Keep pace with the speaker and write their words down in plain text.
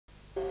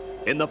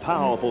In the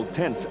powerful,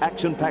 tense,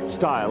 action-packed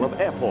style of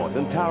Airport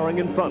and Towering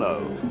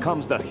Inferno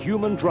comes the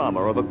human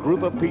drama of a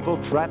group of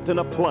people trapped in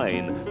a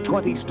plane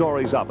 20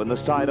 stories up in the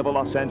side of a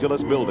Los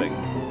Angeles building.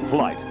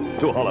 Flight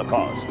to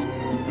Holocaust.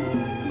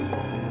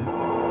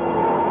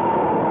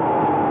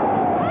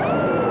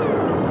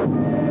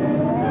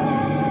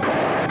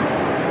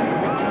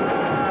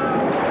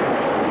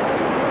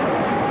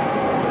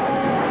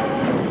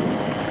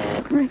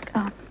 Rick,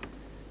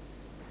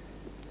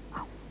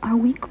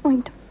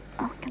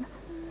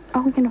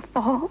 are we gonna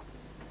fall?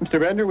 Mr.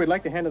 Bender, we'd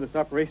like to handle this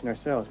operation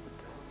ourselves,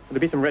 but there'll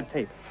be some red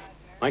tape.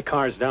 My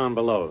car's down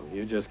below.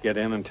 You just get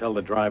in and tell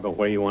the driver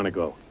where you want to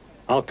go.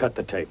 I'll cut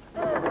the tape.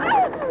 We're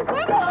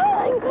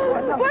falling!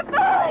 We're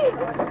falling!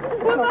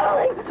 We're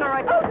falling! It's all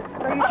right.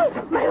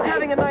 You're just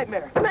having a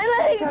nightmare. My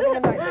legs! Having a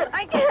nightmare.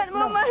 I can't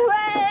move my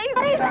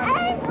legs! I'm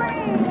angry!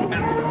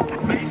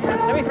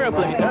 Let me through,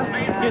 please, huh?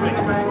 Excuse me.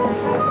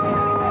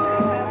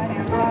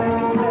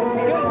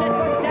 Good,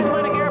 Santa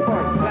Monica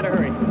Airport. Better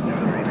hurry.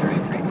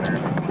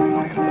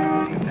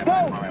 Go!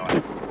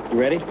 You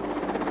ready?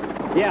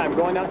 Yeah, I'm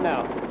going out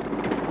now.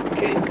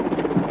 Okay.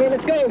 Okay,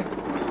 let's go.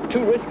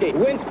 Too risky.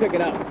 Wind's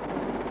picking up.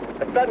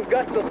 A sudden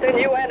gust will send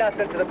you and us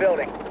into the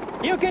building.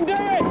 You can do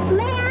it!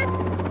 Lance!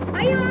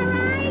 Are you all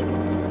right?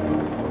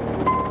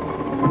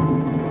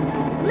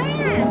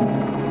 Lance!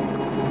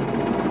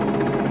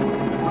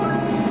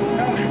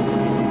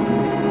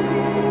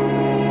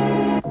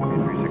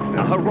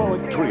 A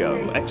heroic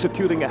trio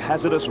executing a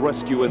hazardous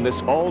rescue in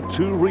this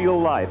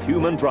all-too-real-life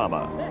human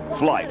drama.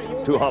 Flight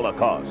to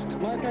Holocaust.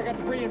 Mark, I got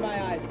debris in my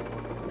eyes.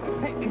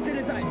 Hey,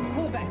 consider this eye.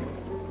 Pull it back.